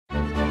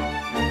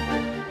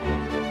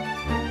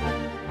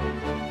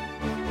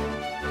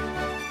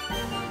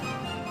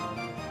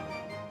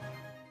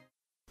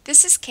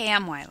This is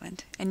K.M.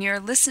 Weiland, and you're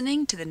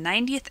listening to the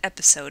 90th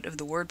episode of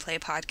the Wordplay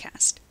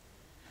Podcast.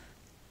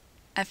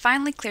 I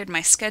finally cleared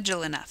my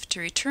schedule enough to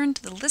return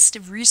to the list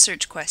of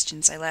research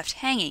questions I left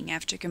hanging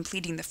after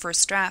completing the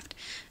first draft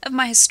of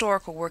my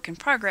historical work in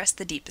progress,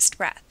 The Deepest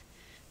Breath.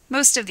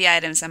 Most of the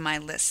items on my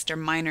list are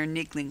minor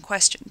niggling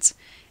questions,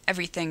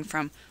 everything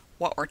from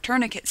what were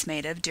tourniquets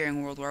made of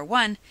during World War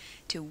I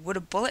to would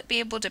a bullet be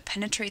able to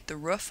penetrate the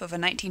roof of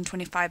a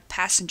 1925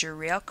 passenger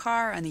rail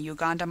car on the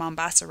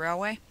Uganda-Mombasa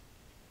Railway?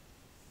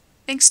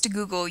 Thanks to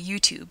Google,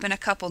 YouTube, and a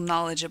couple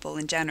knowledgeable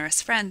and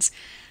generous friends,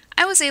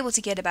 I was able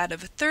to get about a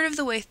third of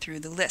the way through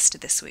the list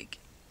this week.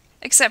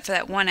 Except for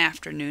that one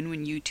afternoon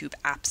when YouTube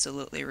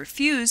absolutely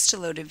refused to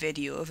load a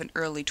video of an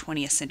early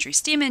 20th century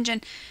steam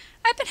engine,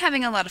 I've been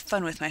having a lot of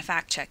fun with my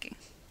fact-checking.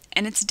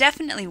 And it's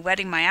definitely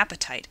whetting my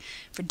appetite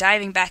for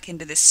diving back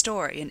into this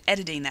story and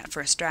editing that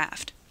first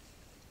draft.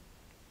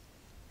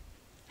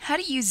 How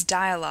to use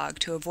dialogue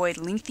to avoid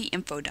lengthy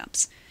info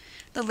dumps.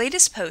 The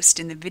latest post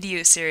in the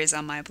video series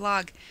on my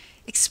blog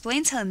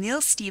explains how Neal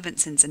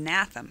Stephenson's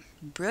Anathem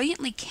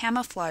brilliantly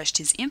camouflaged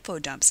his info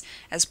dumps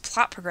as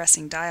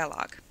plot-progressing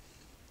dialogue.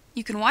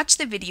 You can watch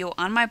the video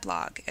on my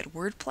blog at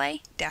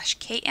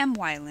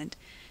wordplay-kmweiland,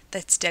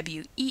 that's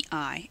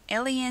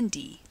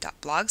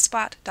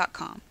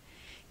weiland.blogspot.com.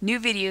 New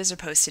videos are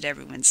posted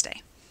every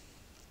Wednesday.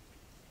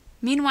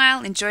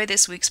 Meanwhile, enjoy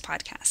this week's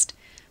podcast,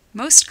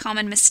 Most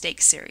Common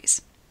Mistakes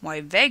series,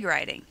 Why Vague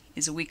Writing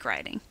is Weak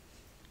Writing.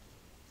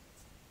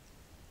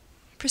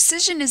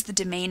 Precision is the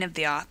domain of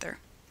the author.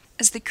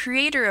 As the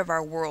creator of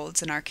our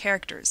worlds and our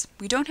characters,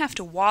 we don't have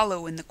to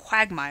wallow in the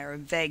quagmire of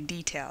vague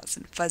details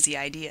and fuzzy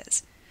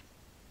ideas.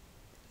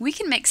 We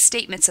can make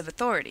statements of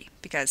authority,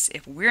 because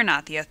if we're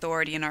not the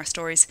authority in our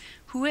stories,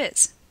 who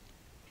is?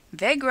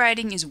 Vague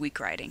writing is weak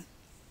writing.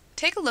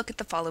 Take a look at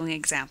the following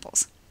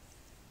examples.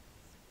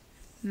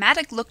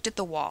 Maddock looked at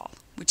the wall,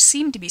 which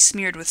seemed to be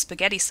smeared with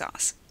spaghetti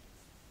sauce.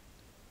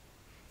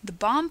 The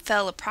bomb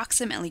fell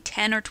approximately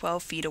 10 or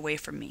 12 feet away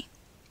from me.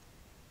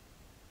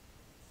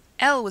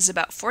 Elle was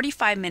about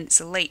 45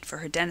 minutes late for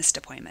her dentist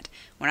appointment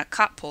when a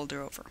cop pulled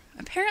her over,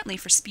 apparently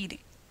for speeding.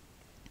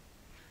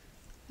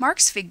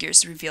 Mark's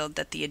figures revealed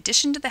that the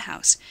addition to the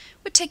house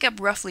would take up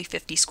roughly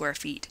 50 square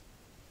feet.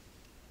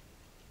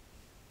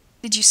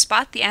 Did you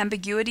spot the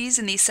ambiguities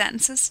in these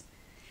sentences?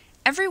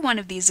 Every one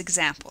of these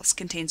examples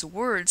contains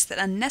words that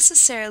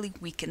unnecessarily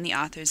weaken the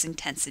author's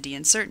intensity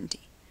and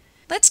certainty.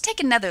 Let's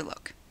take another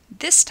look,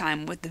 this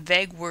time with the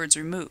vague words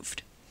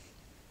removed.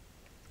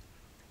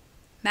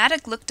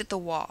 Maddock looked at the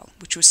wall,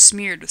 which was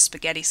smeared with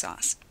spaghetti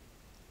sauce.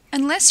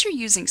 Unless you're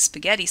using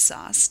spaghetti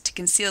sauce to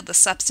conceal the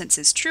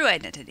substance's true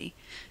identity,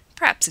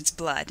 perhaps it's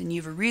blood and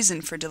you've a reason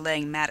for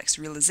delaying Maddock's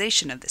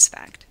realization of this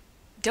fact.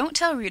 Don't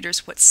tell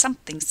readers what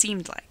something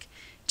seemed like.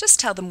 Just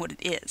tell them what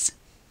it is.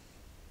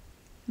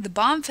 The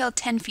bomb fell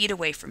 10 feet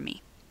away from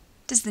me.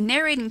 Does the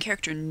narrating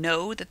character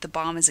know that the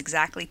bomb is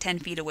exactly 10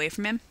 feet away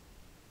from him?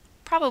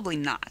 Probably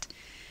not.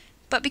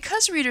 But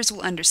because readers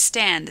will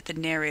understand that the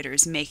narrator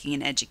is making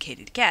an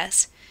educated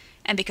guess,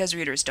 and because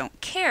readers don't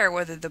care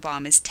whether the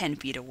bomb is 10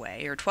 feet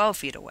away or 12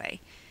 feet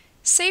away,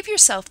 save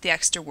yourself the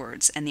extra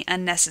words and the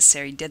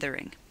unnecessary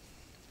dithering.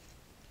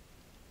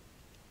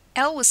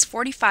 Elle was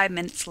 45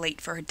 minutes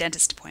late for her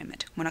dentist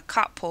appointment when a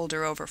cop pulled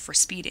her over for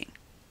speeding.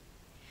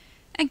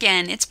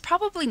 Again, it's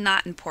probably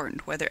not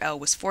important whether Elle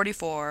was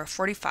 44,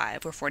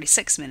 45, or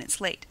 46 minutes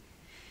late.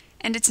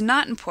 And it's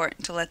not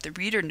important to let the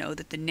reader know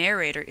that the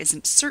narrator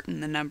isn't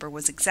certain the number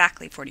was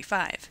exactly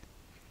 45.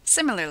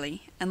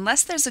 Similarly,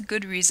 unless there's a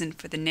good reason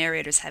for the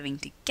narrator's having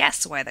to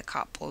guess why the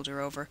cop pulled her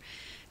over,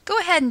 go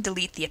ahead and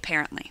delete the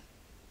apparently.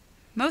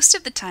 Most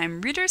of the time,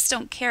 readers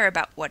don't care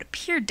about what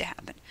appeared to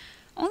happen,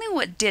 only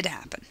what did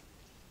happen.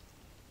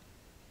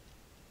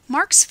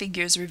 Mark's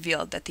figures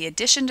revealed that the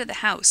addition to the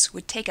house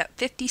would take up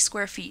 50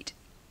 square feet.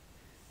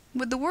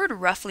 Would the word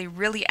roughly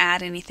really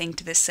add anything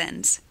to this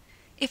sentence?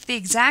 If the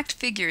exact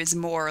figure is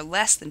more or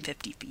less than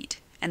 50 feet,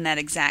 and that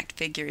exact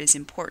figure is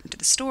important to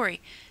the story,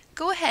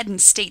 go ahead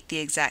and state the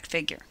exact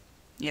figure.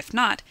 If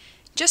not,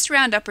 just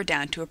round up or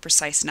down to a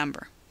precise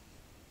number.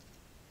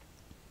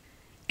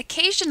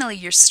 Occasionally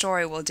your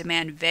story will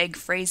demand vague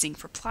phrasing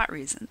for plot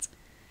reasons,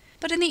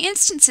 but in the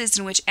instances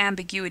in which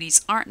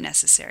ambiguities aren't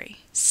necessary,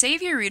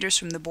 save your readers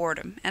from the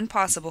boredom and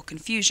possible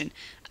confusion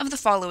of the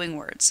following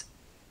words.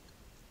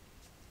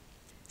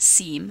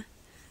 Seem,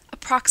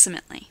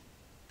 approximately,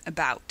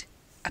 about,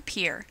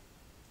 appear,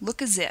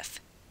 look as if,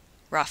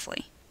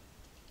 roughly,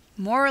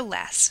 more or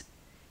less,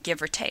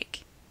 give or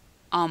take,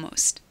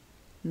 almost,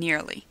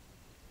 nearly.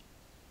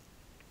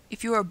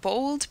 If you are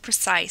bold,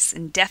 precise,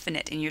 and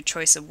definite in your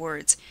choice of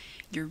words,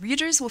 your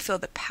readers will feel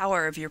the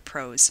power of your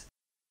prose.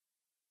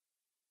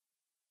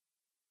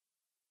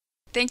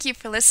 Thank you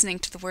for listening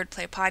to the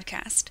Wordplay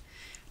Podcast.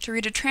 To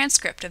read a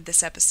transcript of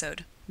this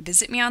episode,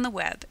 visit me on the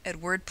web at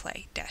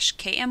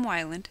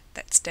wordplay-kmweiland,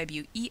 that's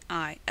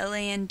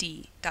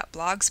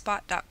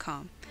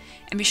weiland.blogspot.com,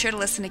 and be sure to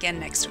listen again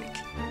next week.